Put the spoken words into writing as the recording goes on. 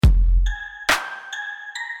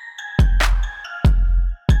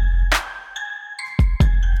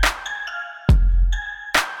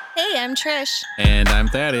I'm Trish. And I'm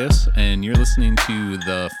Thaddeus, and you're listening to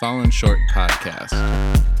the Fallen Short podcast.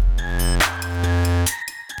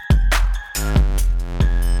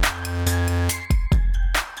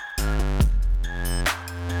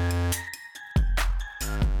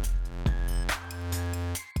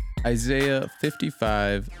 Isaiah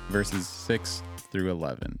 55, verses 6 through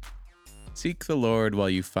 11. Seek the Lord while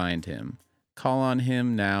you find him. Call on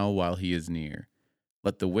him now while he is near.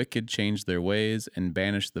 Let the wicked change their ways and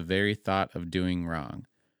banish the very thought of doing wrong.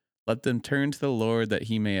 Let them turn to the Lord that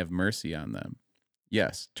he may have mercy on them.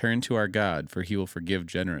 Yes, turn to our God, for he will forgive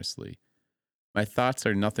generously. My thoughts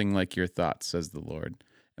are nothing like your thoughts, says the Lord,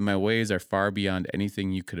 and my ways are far beyond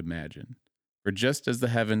anything you could imagine. For just as the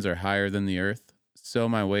heavens are higher than the earth, so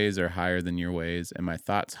my ways are higher than your ways, and my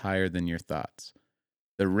thoughts higher than your thoughts.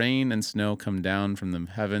 The rain and snow come down from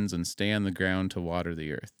the heavens and stay on the ground to water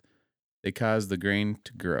the earth. They cause the grain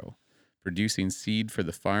to grow, producing seed for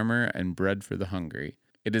the farmer and bread for the hungry.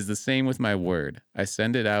 It is the same with my word. I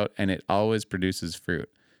send it out, and it always produces fruit.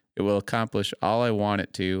 It will accomplish all I want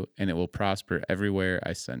it to, and it will prosper everywhere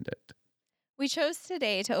I send it. We chose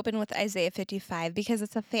today to open with Isaiah 55 because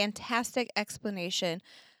it's a fantastic explanation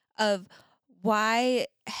of why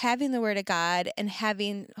having the Word of God and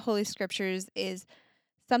having Holy Scriptures is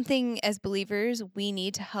something as believers we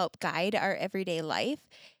need to help guide our everyday life.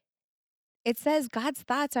 It says God's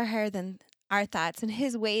thoughts are higher than our thoughts, and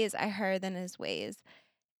his ways are higher than his ways.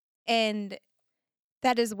 And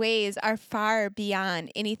that his ways are far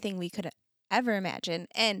beyond anything we could ever imagine.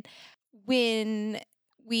 And when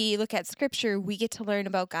we look at scripture, we get to learn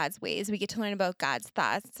about God's ways. We get to learn about God's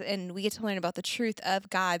thoughts, and we get to learn about the truth of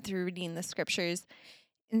God through reading the scriptures.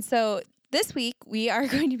 And so this week, we are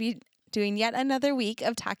going to be doing yet another week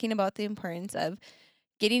of talking about the importance of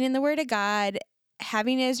getting in the Word of God,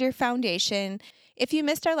 having it as your foundation. If you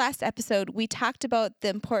missed our last episode, we talked about the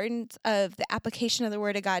importance of the application of the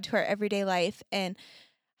Word of God to our everyday life and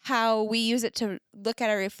how we use it to look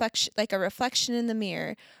at our reflection, like a reflection in the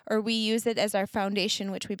mirror, or we use it as our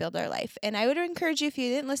foundation, which we build our life. And I would encourage you, if you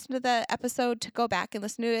didn't listen to the episode, to go back and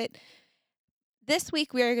listen to it. This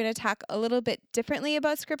week, we are going to talk a little bit differently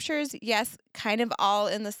about scriptures. Yes, kind of all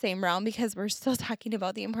in the same realm because we're still talking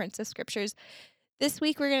about the importance of scriptures. This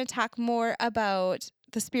week, we're going to talk more about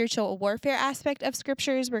the spiritual warfare aspect of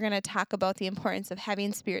scriptures. We're going to talk about the importance of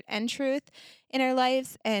having spirit and truth in our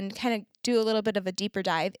lives and kind of do a little bit of a deeper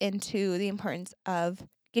dive into the importance of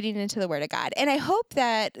getting into the Word of God. And I hope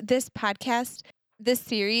that this podcast, this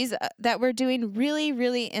series that we're doing really,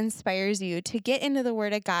 really inspires you to get into the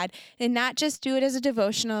Word of God and not just do it as a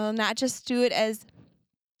devotional, not just do it as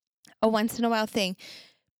a once in a while thing,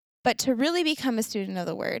 but to really become a student of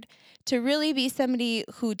the Word, to really be somebody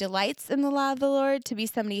who delights in the law of the Lord, to be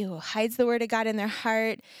somebody who hides the Word of God in their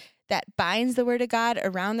heart, that binds the Word of God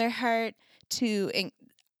around their heart, to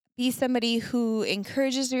be somebody who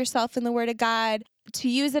encourages yourself in the Word of God, to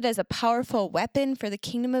use it as a powerful weapon for the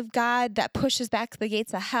kingdom of God that pushes back the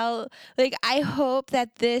gates of hell. Like, I hope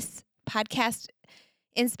that this podcast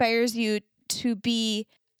inspires you to be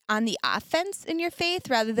on the offense in your faith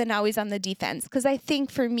rather than always on the defense. Because I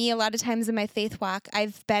think for me, a lot of times in my faith walk,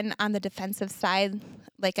 I've been on the defensive side.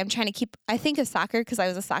 Like, I'm trying to I think of soccer because I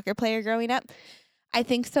was a soccer player growing up. I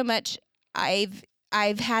think so much I've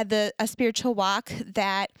had a spiritual walk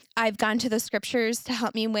that I've gone to the scriptures to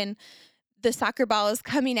help me when the soccer ball is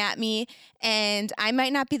coming at me, and I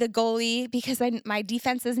might not be the goalie because my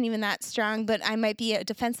defense isn't even that strong, but I might be a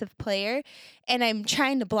defensive player, and I'm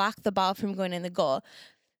trying to block the ball from going in the goal.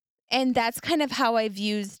 And that's kind of how I've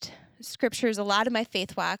used scriptures a lot of my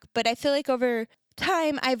faith walk. But I feel like over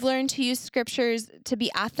time, I've learned to use scriptures to be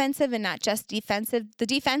offensive and not just defensive. The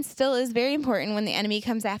defense still is very important when the enemy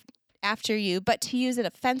comes after you, but to use it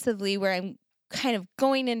offensively where I'm kind of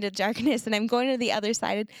going into darkness and I'm going to the other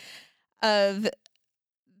side of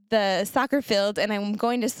the soccer field and I'm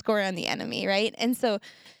going to score on the enemy, right? And so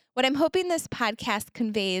what I'm hoping this podcast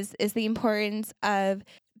conveys is the importance of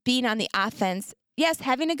being on the offense. Yes,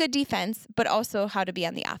 having a good defense, but also how to be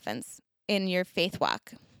on the offense in your faith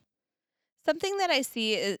walk. Something that I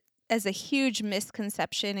see as a huge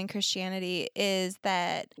misconception in Christianity is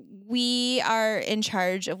that we are in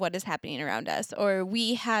charge of what is happening around us, or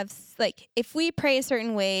we have, like, if we pray a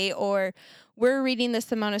certain way, or we're reading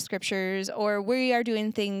this amount of scriptures, or we are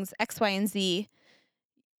doing things X, Y, and Z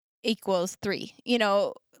equals 3. You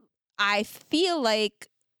know, I feel like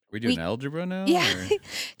We're doing algebra now? Yeah,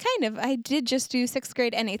 kind of. I did just do 6th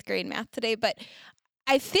grade and 8th grade math today, but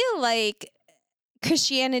I feel like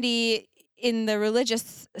Christianity in the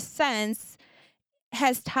religious sense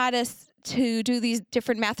has taught us to do these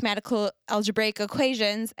different mathematical algebraic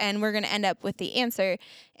equations, and we're going to end up with the answer,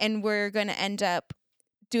 and we're going to end up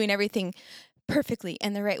doing everything perfectly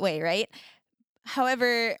in the right way, right?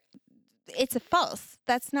 However, it's a false.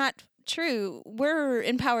 That's not true. We're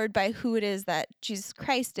empowered by who it is that Jesus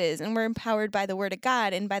Christ is, and we're empowered by the Word of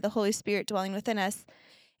God and by the Holy Spirit dwelling within us.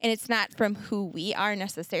 And it's not from who we are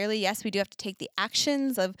necessarily. Yes, we do have to take the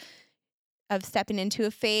actions of stepping into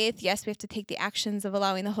a faith. Yes, we have to take the actions of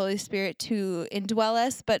allowing the Holy Spirit to indwell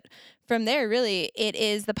us. But from there, really, it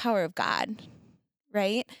is the power of God,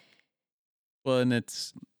 right? Well, and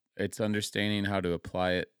it's understanding how to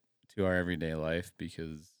apply it to our everyday life,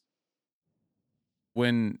 because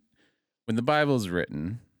when the Bible's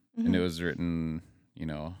written, and it was written,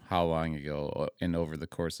 how long ago and over the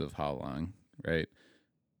course of how long, right?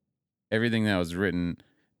 Everything that was written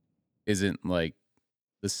isn't like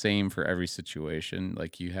the same for every situation.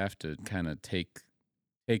 Like, you have to kind of take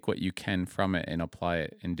what you can from it and apply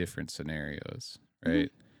it in different scenarios,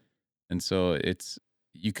 right? And so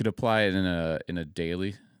you could apply it in a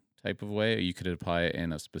daily type of way, or you could apply it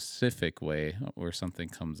in a specific way where something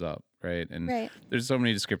comes up, right? And there's so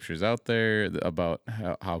many scriptures out there about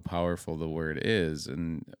how powerful the word is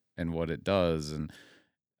and what it does. And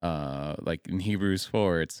like in Hebrews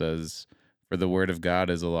 4, it says, "For the word of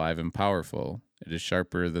God is alive and powerful. It is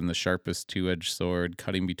sharper than the sharpest two-edged sword,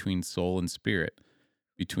 cutting between soul and spirit,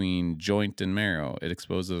 between joint and marrow. It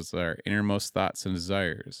exposes our innermost thoughts and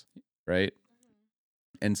desires," right?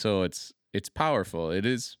 And so it's powerful. It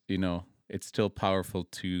is, it's still powerful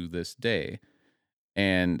to this day.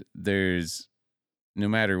 And there's, no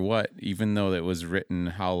matter what, even though it was written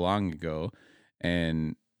how long ago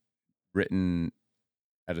and written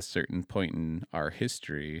at a certain point in our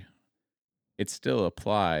history, it still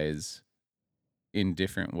applies in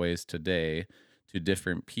different ways today to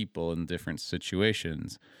different people in different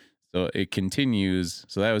situations. So it continues.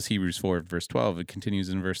 So that was Hebrews 4, verse 12. It continues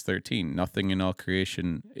in verse 13. "Nothing in all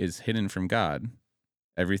creation is hidden from God.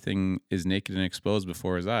 Everything is naked and exposed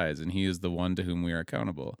before his eyes, and he is the one to whom we are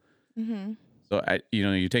accountable." So,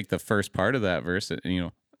 you take the first part of that verse,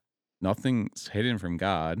 and, nothing's hidden from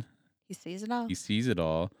God. He sees it all. He sees it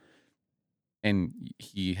all. And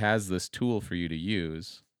he has this tool for you to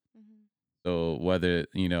use. So whether,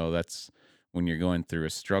 that's when you're going through a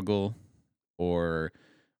struggle, or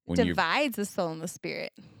when divides the soul and the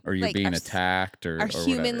spirit, or you're being attacked, or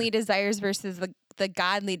humanly whatever. desires versus the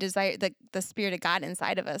godly desire, the spirit of God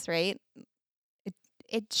inside of us, right?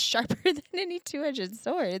 It's sharper than any two-edged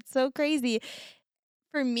sword. It's so crazy.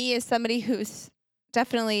 For me, as somebody who's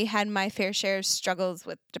definitely had my fair share of struggles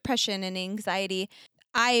with depression and anxiety,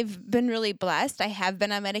 I've been really blessed. I have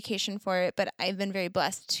been on medication for it, but I've been very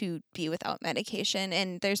blessed to be without medication.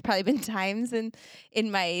 And there's probably been times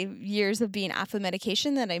in my years of being off of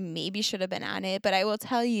medication that I maybe should have been on it. But I will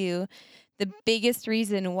tell you, the biggest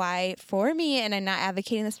reason why for me, and I'm not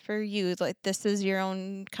advocating this for you, like this is your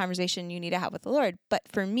own conversation you need to have with the Lord. But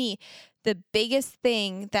for me, the biggest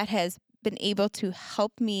thing that has been able to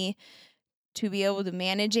help me to be able to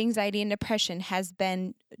manage anxiety and depression has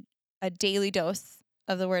been a daily dose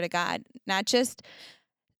of the Word of God. Not just,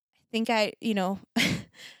 I think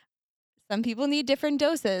some people need different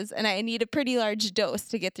doses, and I need a pretty large dose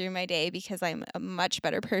to get through my day, because I'm a much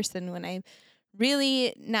better person when I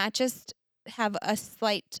really not just have a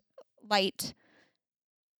slight light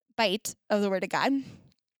bite of the Word of God,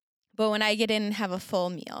 but when I get in and have a full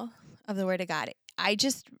meal of the Word of God. I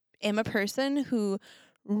just am a person who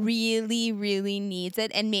really, really needs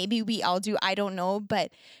it, and maybe we all do, I don't know,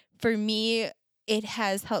 but for me, it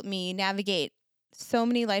has helped me navigate so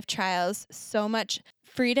many life trials. So much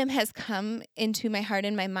freedom has come into my heart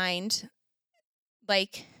and my mind.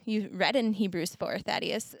 Like you read in Hebrews 4,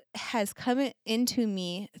 Thaddeus, has come into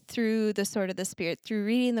me through the sword of the Spirit, through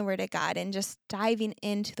reading the Word of God and just diving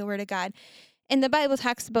into the Word of God. And the Bible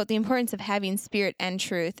talks about the importance of having spirit and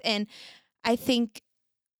truth. And I think,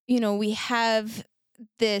 we have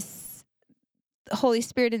this Holy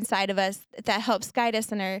Spirit inside of us that helps guide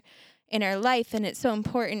us in our life, and it's so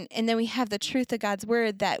important. And then we have the truth of God's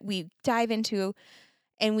word that we dive into,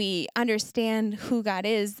 and we understand who God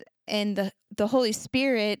is, and the Holy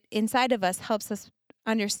Spirit inside of us helps us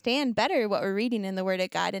understand better what we're reading in the Word of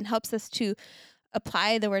God and helps us to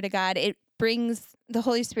apply the Word of God. The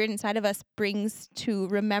Holy Spirit inside of us brings to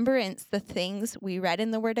remembrance the things we read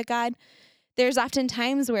in the Word of God. There's often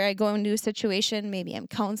times where I go into a situation, maybe I'm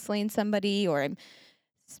counseling somebody, or I'm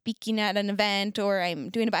speaking at an event, or I'm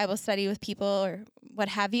doing a Bible study with people, or what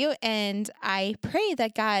have you, and I pray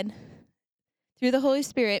that God, through the Holy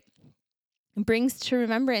Spirit, brings to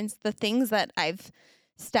remembrance the things that I've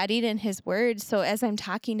studied in his word. So as I'm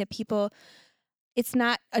talking to people, it's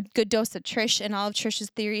not a good dose of Trish and all of Trish's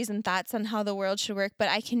theories and thoughts on how the world should work, but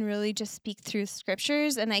I can really just speak through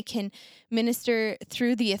scriptures, and I can minister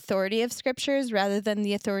through the authority of scriptures rather than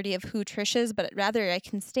the authority of who Trish is, but rather I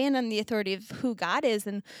can stand on the authority of who God is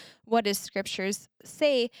and what his scriptures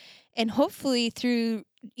say. And hopefully through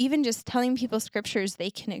even just telling people scriptures, they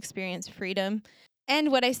can experience freedom.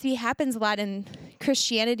 And what I see happens a lot in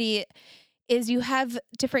Christianity is you have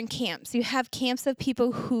different camps. You have camps of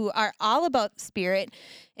people who are all about spirit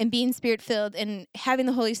and being spirit-filled and having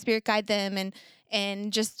the Holy Spirit guide them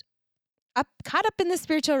and just caught up in the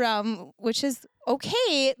spiritual realm, which is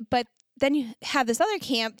okay, but then you have this other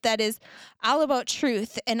camp that is all about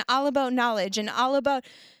truth and all about knowledge and all about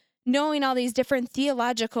knowing all these different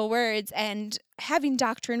theological words and having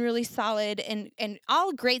doctrine really solid and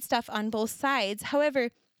all great stuff on both sides. However,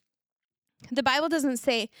 the Bible doesn't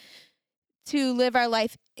say to live our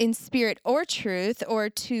life in spirit or truth, or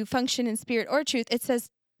to function in spirit or truth. It says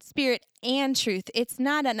spirit and truth. It's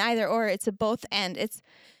not an either or, it's a both and. It's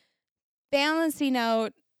balancing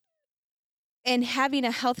out and having a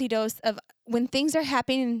healthy dose of when things are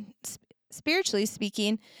happening, spiritually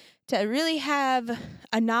speaking, to really have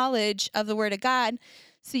a knowledge of the Word of God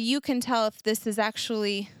so you can tell if this is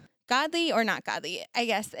actually godly or not godly, I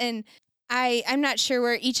guess. And I'm not sure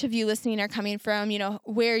where each of you listening are coming from,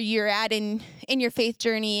 where you're at in your faith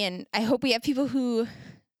journey. And I hope we have people who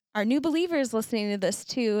are new believers listening to this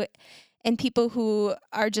too, and people who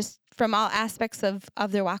are just from all aspects of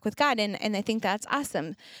their walk with God. And I think that's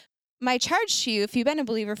awesome. My charge to you, if you've been a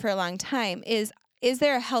believer for a long time, is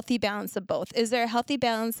there a healthy balance of both? Is there a healthy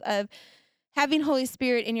balance of having Holy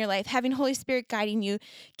Spirit in your life, having Holy Spirit guiding you,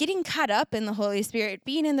 getting caught up in the Holy Spirit,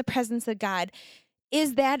 being in the presence of God?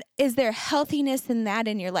 Is there healthiness in that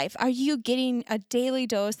in your life? Are you getting a daily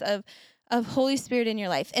dose of Holy Spirit in your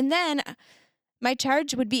life? And then my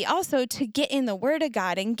charge would be also to get in the Word of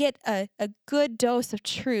God and get a good dose of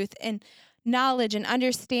truth and knowledge and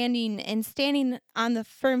understanding and standing on the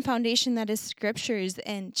firm foundation that is scriptures,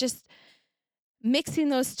 and just mixing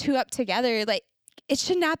those two up together. Like, it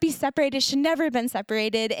should not be separated. It should never have been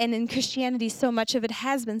separated. And in Christianity, so much of it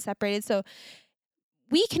has been separated. So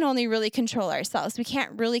we can only really control ourselves. We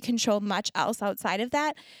can't really control much else outside of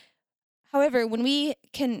that. However, when we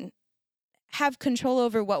can have control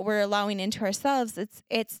over what we're allowing into ourselves,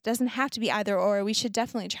 it doesn't have to be either or. We should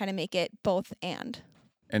definitely try to make it both and.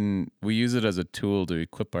 And we use it as a tool to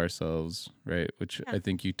equip ourselves, right? Which I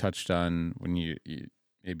think you touched on when you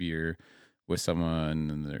maybe you're with someone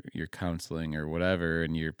and you're counseling or whatever,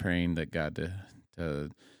 and you're praying that God to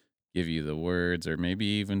give you the words or maybe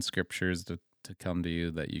even scriptures to come to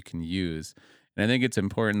you that you can use. And I think it's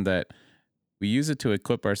important that we use it to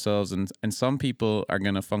equip ourselves. And some people are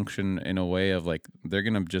going to function in a way of like, they're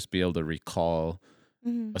going to just be able to recall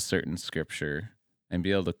a certain scripture and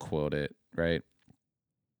be able to quote it, right?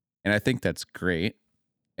 And I think that's great.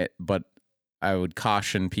 But I would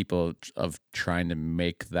caution people of trying to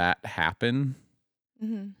make that happen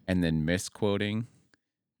and then misquoting,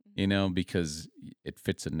 because it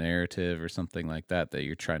fits a narrative or something like that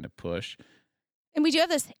you're trying to push. And we do have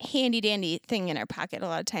this handy dandy thing in our pocket a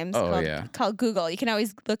lot of times called Google. You can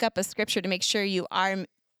always look up a scripture to make sure you are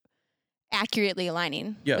accurately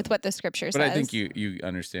aligning with what the scripture says. But I think you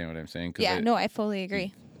understand what I'm saying. No, I fully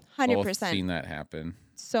agree. 100%. Both seen that happen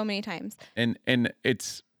so many times. And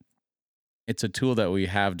it's a tool that we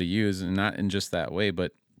have to use, and not in just that way,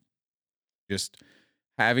 but just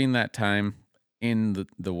having that time in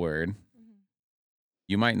the Word.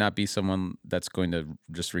 You might not be someone that's going to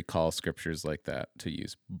just recall scriptures like that to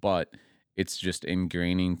use, but it's just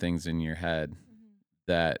ingraining things in your head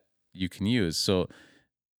that you can use. So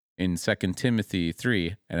in 2 Timothy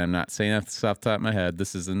 3, and I'm not saying this off the top of my head,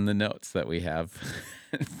 this is in the notes that we have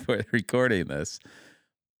for recording this,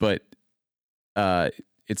 but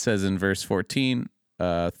it says in verse 14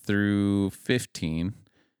 through 15,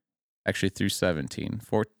 actually through 17,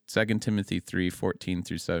 2 Timothy 3, 14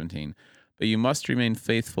 through 17, but you must remain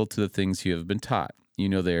faithful to the things you have been taught. You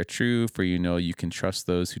know they are true, for you know you can trust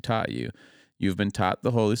those who taught you. You have been taught the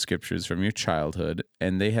Holy Scriptures from your childhood,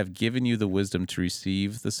 and they have given you the wisdom to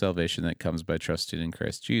receive the salvation that comes by trusting in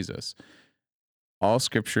Christ Jesus. All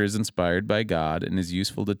Scripture is inspired by God and is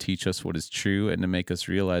useful to teach us what is true and to make us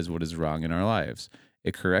realize what is wrong in our lives.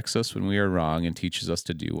 It corrects us when we are wrong and teaches us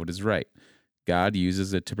to do what is right. God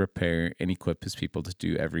uses it to prepare and equip his people to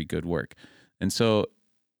do every good work. And so,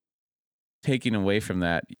 taking away from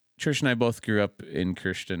that, Trish and I both grew up in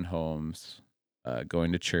Christian homes,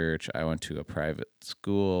 going to church. I went to a private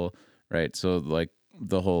school, right? So like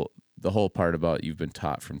the the whole part about you've been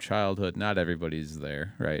taught from childhood. Not everybody's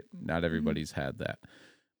there, right? Not everybody's had that.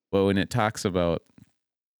 But when it talks about,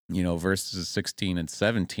 verses 16 and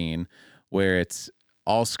 17, where it's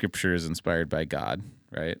all scripture is inspired by God,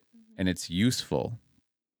 right? And it's useful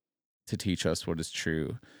to teach us what is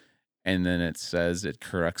true. And then it says it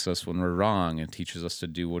corrects us when we're wrong and teaches us to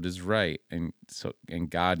do what is right. And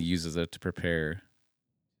God uses it to prepare,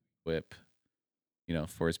 whip,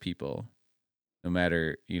 for his people, no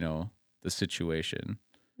matter, the situation.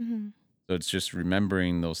 Mm-hmm. So it's just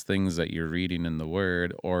remembering those things that you're reading in the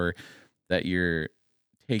word or that you're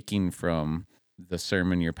taking from the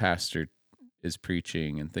sermon your pastor is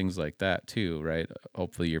preaching and things like that too, right?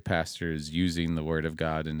 Hopefully your pastor is using the word of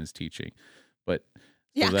God in his teaching. But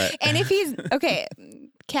and if he's okay,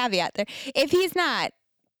 caveat there. If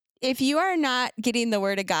you are not getting the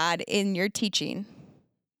word of God in your teaching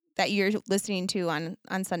that you're listening to on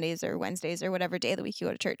Sundays or Wednesdays or whatever day of the week you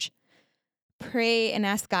go to church, pray and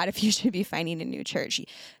ask God if you should be finding a new church.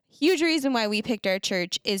 Huge reason why we picked our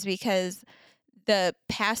church is because the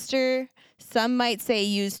pastor, some might say,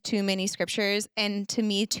 used too many scriptures, and to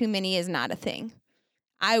me, too many is not a thing.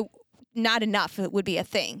 Not enough would be a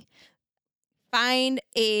thing. Find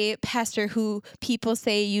a pastor who people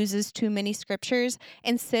say uses too many scriptures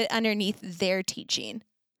and sit underneath their teaching.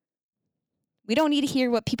 We don't need to hear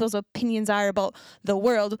what people's opinions are about the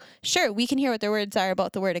world. Sure, we can hear what their words are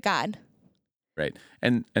about the word of God. Right.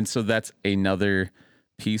 And so that's another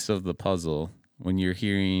piece of the puzzle when you're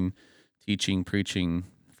hearing teaching, preaching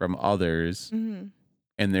from others, and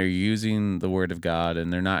they're using the word of God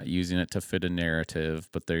and they're not using it to fit a narrative,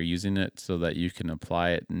 but they're using it so that you can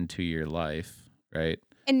apply it into your life, right?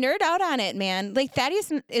 And nerd out on it, man. Like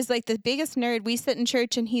Thaddeus is like the biggest nerd. We sit in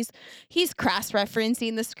church and he's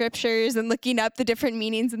cross-referencing the scriptures and looking up the different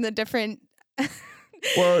meanings and the different.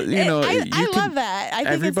 Well, I love that. I think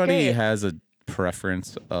everybody it's great. has a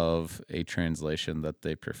preference of a translation that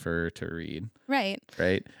they prefer to read. Right.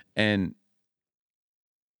 Right. And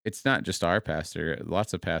it's not just our pastor.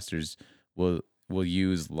 Lots of pastors will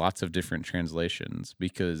use lots of different translations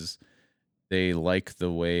because they like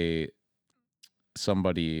the way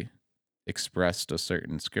somebody expressed a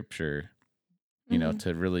certain scripture,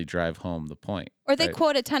 to really drive home the point. Or they right?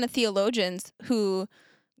 quote a ton of theologians who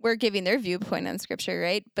were giving their viewpoint on scripture,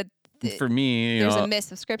 right? But for me, there's a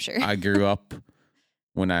miss of scripture. I grew up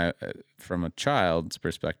from a child's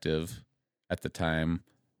perspective at the time,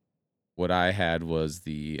 what I had was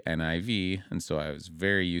the NIV, and so I was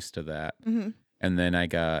very used to that. Mm-hmm. And then I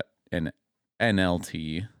got an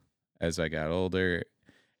NLT as I got older,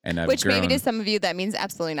 and Which maybe to some of you that means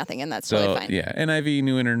absolutely nothing, and that's totally fine. Yeah, NIV,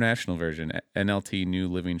 New International Version, NLT, New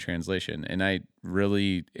Living Translation, and I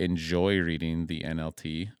really enjoy reading the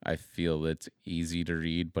NLT. I feel it's easy to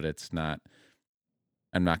read, but it's not.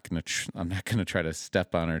 I'm not gonna try to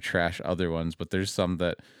step on or trash other ones, but there's some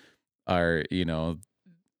that are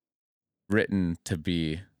written to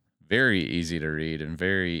be very easy to read and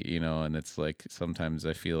very and it's like sometimes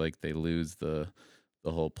I feel like they lose the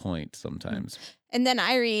whole point sometimes. And then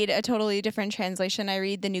I read a totally different translation. I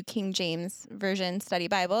read the New King James Version Study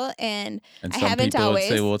Bible, and I some haven't people always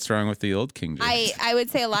would say, well, what's wrong with the old King James? I would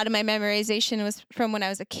say a lot of my memorization was from when I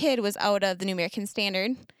was a kid was out of the New American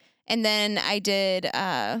Standard. And then I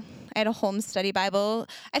had a home study Bible.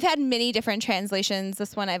 I've had many different translations.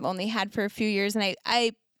 This one I've only had for a few years, and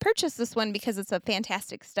I purchased this one because it's a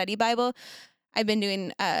fantastic study Bible. I've been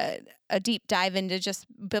doing a deep dive into just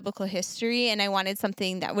biblical history, and I wanted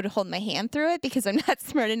something that would hold my hand through it because I'm not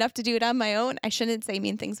smart enough to do it on my own. I shouldn't say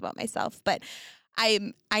mean things about myself, but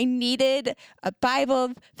I needed a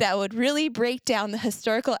Bible that would really break down the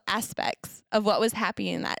historical aspects of what was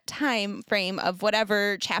happening in that time frame of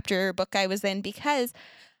whatever chapter or book I was in, because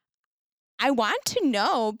I want to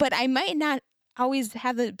know, but I might not always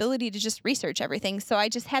have the ability to just research everything. So I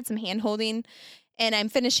just had some hand holding, and I'm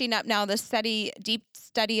finishing up now the deep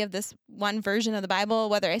study of this one version of the Bible,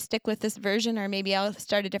 whether I stick with this version or maybe I'll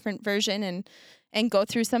start a different version and go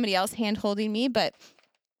through somebody else hand holding me. But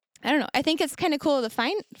I don't know. I think it's kind of cool to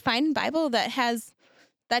find Bible that does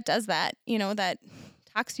that, that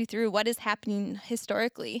talks you through what is happening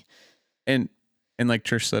historically. And like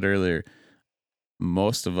Trish said earlier,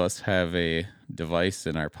 most of us have a device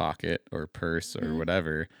in our pocket or purse or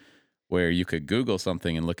whatever where you could Google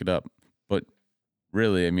something and look it up. But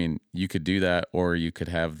really, I mean, you could do that, or you could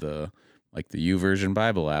have the YouVersion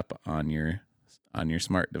Bible app on your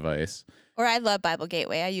smart device. Or I love Bible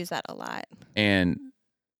Gateway. I use that a lot. And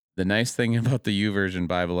the nice thing about the YouVersion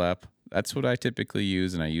Bible app, that's what I typically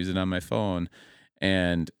use, and I use it on my phone.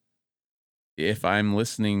 And if I'm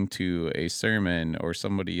listening to a sermon or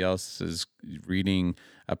somebody else is reading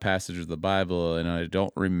a passage of the Bible and I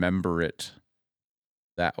don't remember it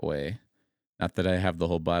that way, not that I have the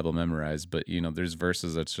whole Bible memorized, but there's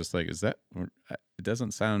verses that's just like, it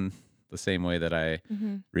doesn't sound the same way that I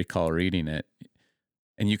recall reading it.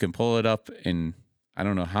 And you can pull it up in, I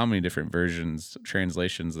don't know how many different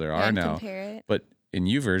translations there are now, compare it. but in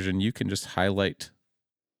YouVersion, you can just highlight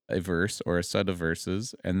a verse or a set of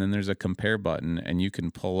verses, and then there's a compare button, and you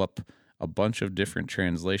can pull up a bunch of different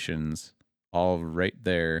translations all right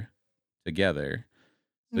there together.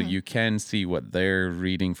 So you can see what they're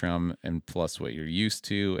reading from and plus what you're used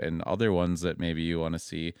to and other ones that maybe you want to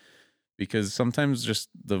see. Because sometimes just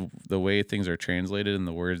the way things are translated and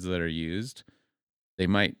the words that are used, they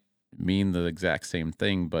might mean the exact same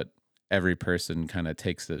thing, but every person kind of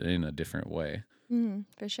takes it in a different way.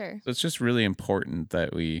 For sure. So it's just really important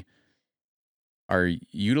that we are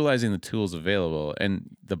utilizing the tools available.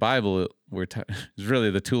 And the Bible is really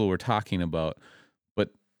the tool we're talking about,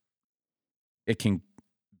 but it can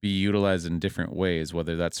be utilized in different ways,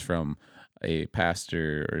 whether that's from a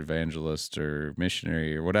pastor or evangelist or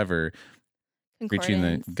missionary or whatever, preaching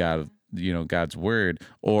the God's word,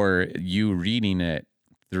 or you reading it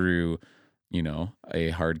through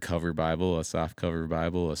a hardcover Bible, a softcover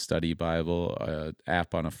Bible, a study Bible, a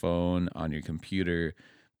app on a phone, on your computer.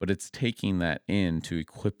 But it's taking that in to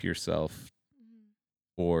equip yourself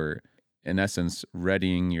for, in essence,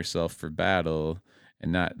 readying yourself for battle,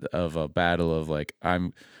 and not of a battle of like,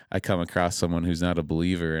 I come across someone who's not a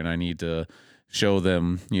believer and I need to show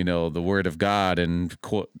them, the word of God and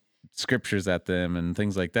quote scriptures at them and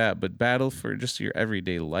things like that, but battle for just your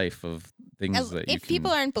everyday life of things that if people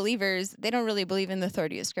aren't believers, they don't really believe in the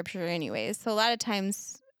authority of scripture anyways. So a lot of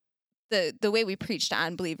times the way we preach to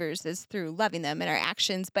unbelievers is through loving them and our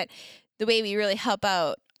actions, but the way we really help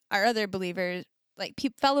out our other believers, like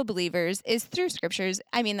fellow believers, is through scriptures.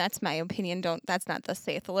 I mean, that's my opinion. That's not thus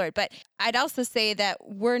saith the Lord. But I'd also say that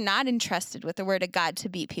we're not entrusted with the word of God to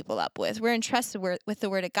beat people up with. We're entrusted with the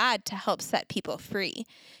word of God to help set people free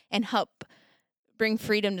and help bring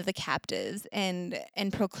freedom to the captives and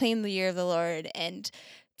proclaim the year of the Lord. And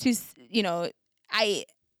to,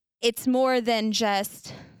 it's more than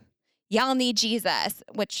just y'all need Jesus,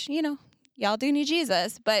 which, y'all do need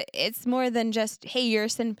Jesus, but it's more than just, hey, you're a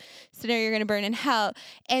sinner, you're going to burn in hell.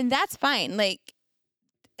 And that's fine. Like,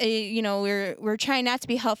 we're trying not to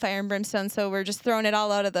be hellfire and brimstone, so we're just throwing it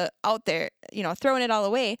all out there, throwing it all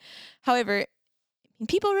away. However,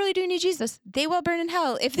 people really do need Jesus. They will burn in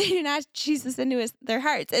hell if they do not Jesus into their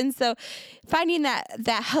hearts. And so finding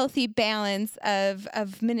that healthy balance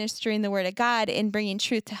of ministering the word of God and bringing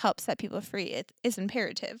truth to help set people free is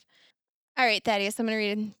imperative. All right, Thaddeus, I'm going to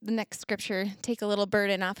read the next scripture, take a little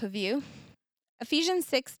burden off of you. Ephesians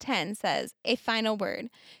 6:10 says, a final word,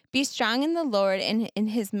 be strong in the Lord and in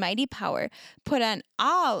his mighty power. Put on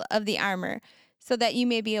all of the armor so that you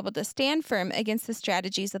may be able to stand firm against the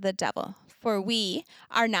strategies of the devil. For we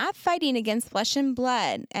are not fighting against flesh and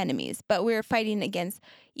blood enemies, but we are fighting against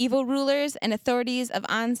evil rulers and authorities of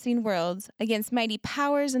unseen worlds, against mighty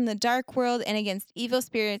powers in the dark world, and against evil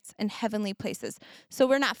spirits in heavenly places. So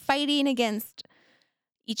we're not fighting against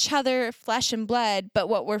each other, flesh and blood, but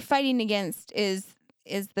what we're fighting against is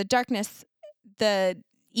the darkness, the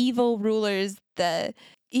evil rulers, the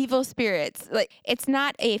evil spirits. Like, it's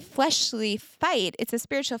not a fleshly fight, it's a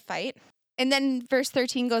spiritual fight. And then verse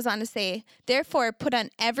 13 goes on to say, therefore put on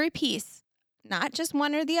every piece, not just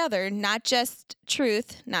one or the other, not just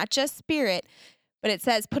truth, not just spirit, but it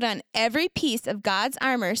says put on every piece of God's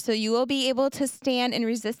armor so you will be able to stand and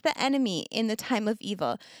resist the enemy in the time of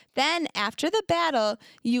evil. Then after the battle,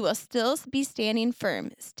 you will still be standing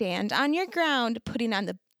firm. Stand on your ground, putting on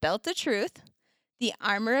the belt of truth, the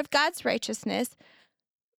armor of God's righteousness.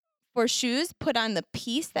 For shoes, put on the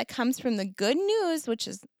peace that comes from the good news, which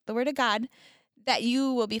is the word of God, that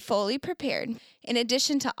you will be fully prepared. In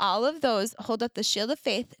addition to all of those, hold up the shield of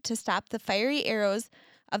faith to stop the fiery arrows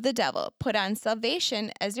of the devil. Put on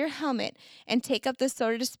salvation as your helmet and take up the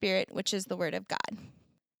sword of the Spirit, which is the word of God.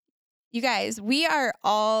 You guys, we are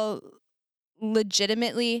all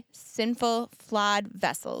legitimately sinful, flawed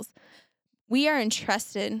vessels. We are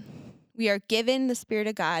entrusted. We are given the Spirit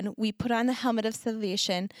of God. We put on the helmet of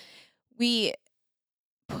salvation. We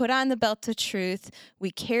put on the belt of truth.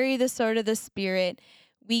 We carry the sword of the Spirit.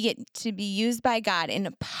 We get to be used by God in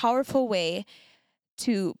a powerful way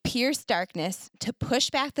to pierce darkness, to push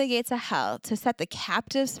back the gates of hell, to set the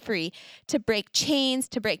captives free, to break chains,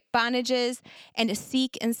 to break bondages, and to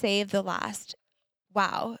seek and save the lost.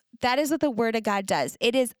 Wow, that is what the word of God does.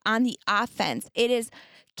 It is on the offense. It is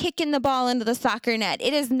kicking the ball into the soccer net.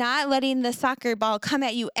 It is not letting the soccer ball come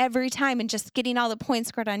at you every time and just getting all the points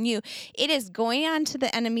scored on you. It is going on to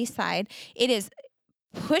the enemy side. It is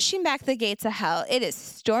pushing back the gates of hell. It is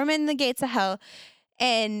storming the gates of hell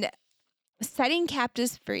and setting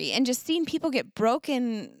captives free, and just seeing people get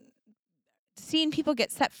broken, seeing people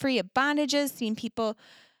get set free of bondages, seeing people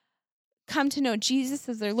come to know Jesus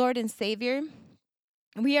as their Lord and Savior.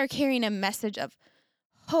 We are carrying a message of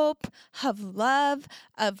hope, of love,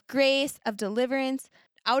 of grace, of deliverance.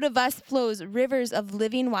 Out of us flows rivers of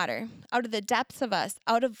living water. Out of the depths of us,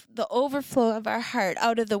 out of the overflow of our heart,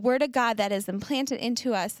 out of the word of God that is implanted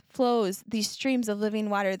into us flows these streams of living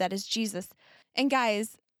water that is Jesus. And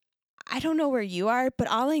guys, I don't know where you are, but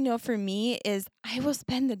all I know for me is I will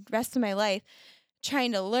spend the rest of my life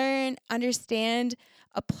trying to learn, understand,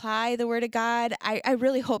 apply the word of God. I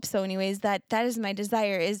really hope so anyways, that is my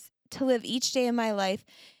desire, is to live each day of my life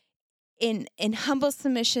in humble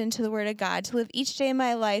submission to the word of God, to live each day of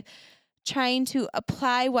my life trying to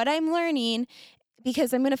apply what I'm learning,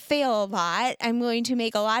 because I'm going to fail a lot. I'm going to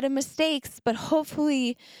make a lot of mistakes, but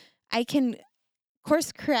hopefully I can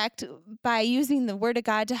course correct by using the word of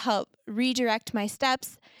God to help redirect my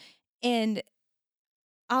steps. And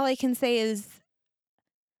all I can say is,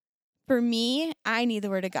 for me, I need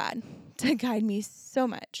the word of God to guide me so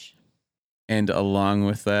much. And along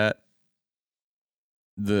with that,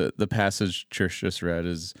 the passage Trish just read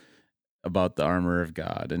is about the armor of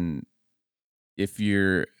God. And if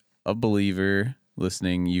you're a believer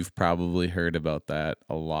listening, you've probably heard about that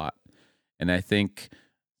a lot. And I think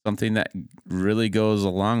something that really goes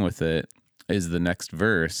along with it is the next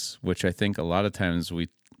verse, which I think a lot of times we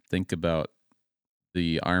think about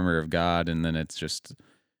the armor of God and then it's just,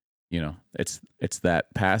 it's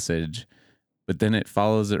that passage, but then it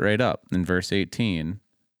follows it right up in verse 18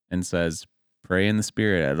 and says, pray in the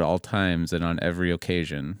Spirit at all times and on every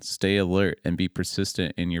occasion. Stay alert and be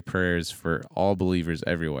persistent in your prayers for all believers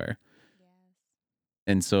everywhere.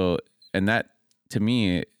 Yes. And that, to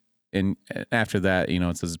me, and after that,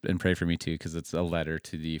 it says, and pray for me too, because it's a letter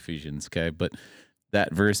to the Ephesians, okay? But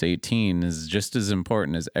that verse 18 is just as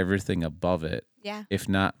important as everything above it, if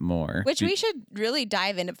not more. Which we should really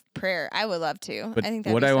dive into prayer. I would love to. But I think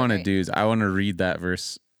what I want to do is I want to read that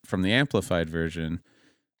verse from the Amplified Version,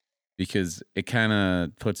 because it kind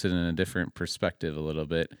of puts it in a different perspective a little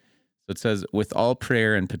bit. So it says, with all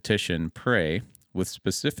prayer and petition, pray with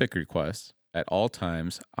specific requests at all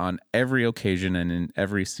times, on every occasion and in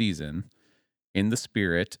every season, in the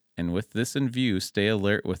Spirit, and with this in view, stay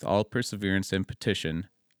alert with all perseverance and petition,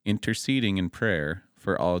 interceding in prayer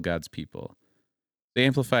for all God's people. The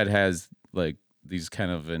Amplified has like these kind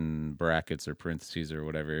of in brackets or parentheses or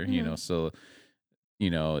whatever, so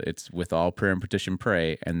it's with all prayer and petition,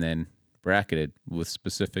 pray, and then bracketed with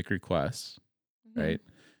specific requests, right?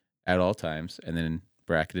 At all times, and then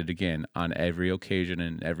bracketed again on every occasion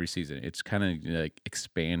and every season. It's kind of like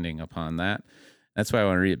expanding upon that. That's why I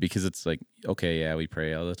want to read it, because it's like, okay, yeah, we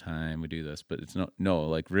pray all the time, we do this, but it's no,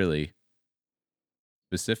 like really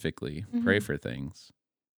specifically pray for things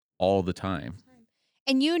all the time.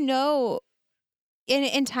 And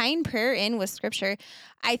in tying prayer in with scripture,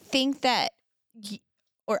 I think that,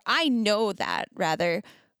 or I know that rather,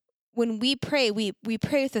 when we pray, we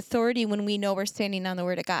pray with authority when we know we're standing on the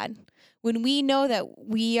word of God. When we know that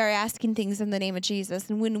we are asking things in the name of Jesus,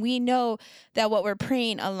 and when we know that what we're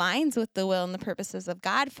praying aligns with the will and the purposes of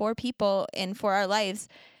God for people and for our lives,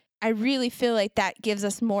 I really feel like that gives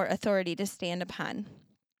us more authority to stand upon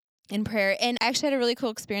in prayer. And I actually had a really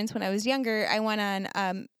cool experience when I was younger. I went on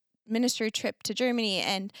a ministry trip to Germany,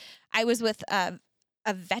 and I was with a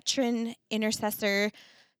veteran intercessor,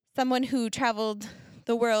 someone who traveled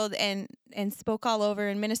the world and spoke all over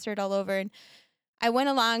and ministered all over. And I went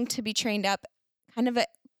along to be trained up kind of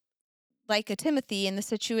like a Timothy in the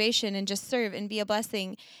situation and just serve and be a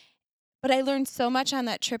blessing. But I learned so much on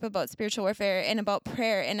that trip about spiritual warfare and about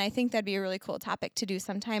prayer, and I think that'd be a really cool topic to do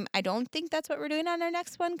sometime. I don't think that's what we're doing on our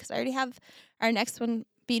next one, because I already have our next one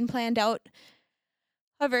being planned out.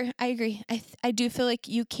 However, I agree. I do feel like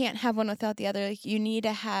you can't have one without the other. Like, you need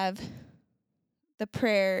to have the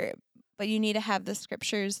prayer, but you need to have the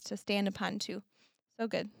scriptures to stand upon too. So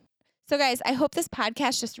good. So guys, I hope this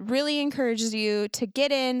podcast just really encourages you to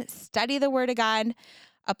get in, study the word of God,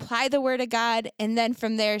 apply the word of God, and then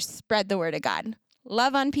from there, spread the word of God.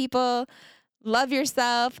 Love on people, love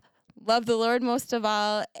yourself, love the Lord most of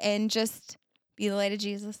all, and just be the light of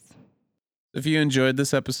Jesus. If you enjoyed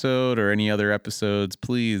this episode or any other episodes,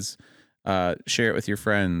 please share it with your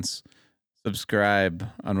friends. Subscribe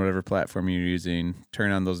on whatever platform you're using.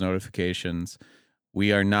 Turn on those notifications.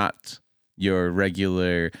 We are not your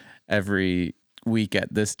regular every week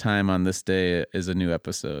at this time on this day is a new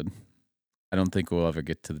episode. I don't think we'll ever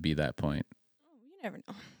get to be that point. You never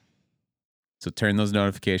know. So turn those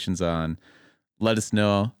notifications on. Let us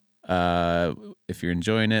know if you're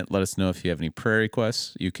enjoying it. Let us know if you have any prayer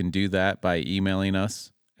requests. You can do that by emailing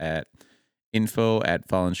us at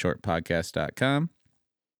info@fallenshortpodcast.com.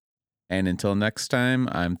 And until next time,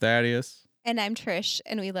 I'm Thaddeus. And I'm Trish,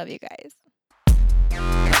 and we love you guys.